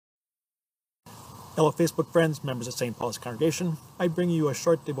Hello, Facebook friends, members of St. Paul's Congregation. I bring you a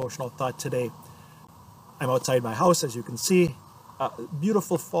short devotional thought today. I'm outside my house, as you can see. A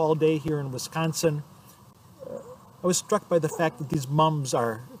beautiful fall day here in Wisconsin. I was struck by the fact that these mums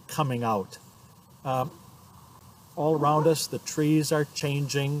are coming out. All around us, the trees are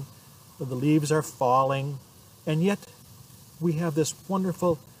changing, the leaves are falling, and yet we have this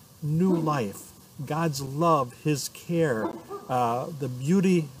wonderful new life. God's love, His care, the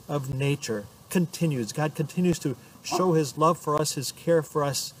beauty of nature continues. God continues to show His love for us, His care for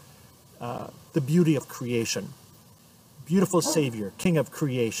us, the beauty of creation. Beautiful Savior, King of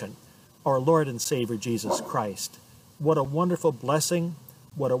creation, our Lord and Savior Jesus Christ. What a wonderful blessing,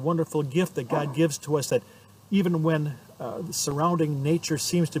 what a wonderful gift that God gives to us, that even when the surrounding nature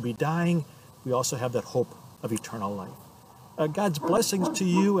seems to be dying, we also have that hope of eternal life. God's blessings to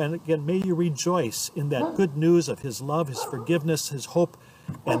you, and again, may you rejoice in that good news of His love, His forgiveness, His hope,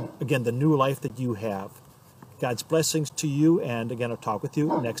 and again, the new life that you have. God's blessings to you, and again, I'll talk with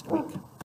you next week.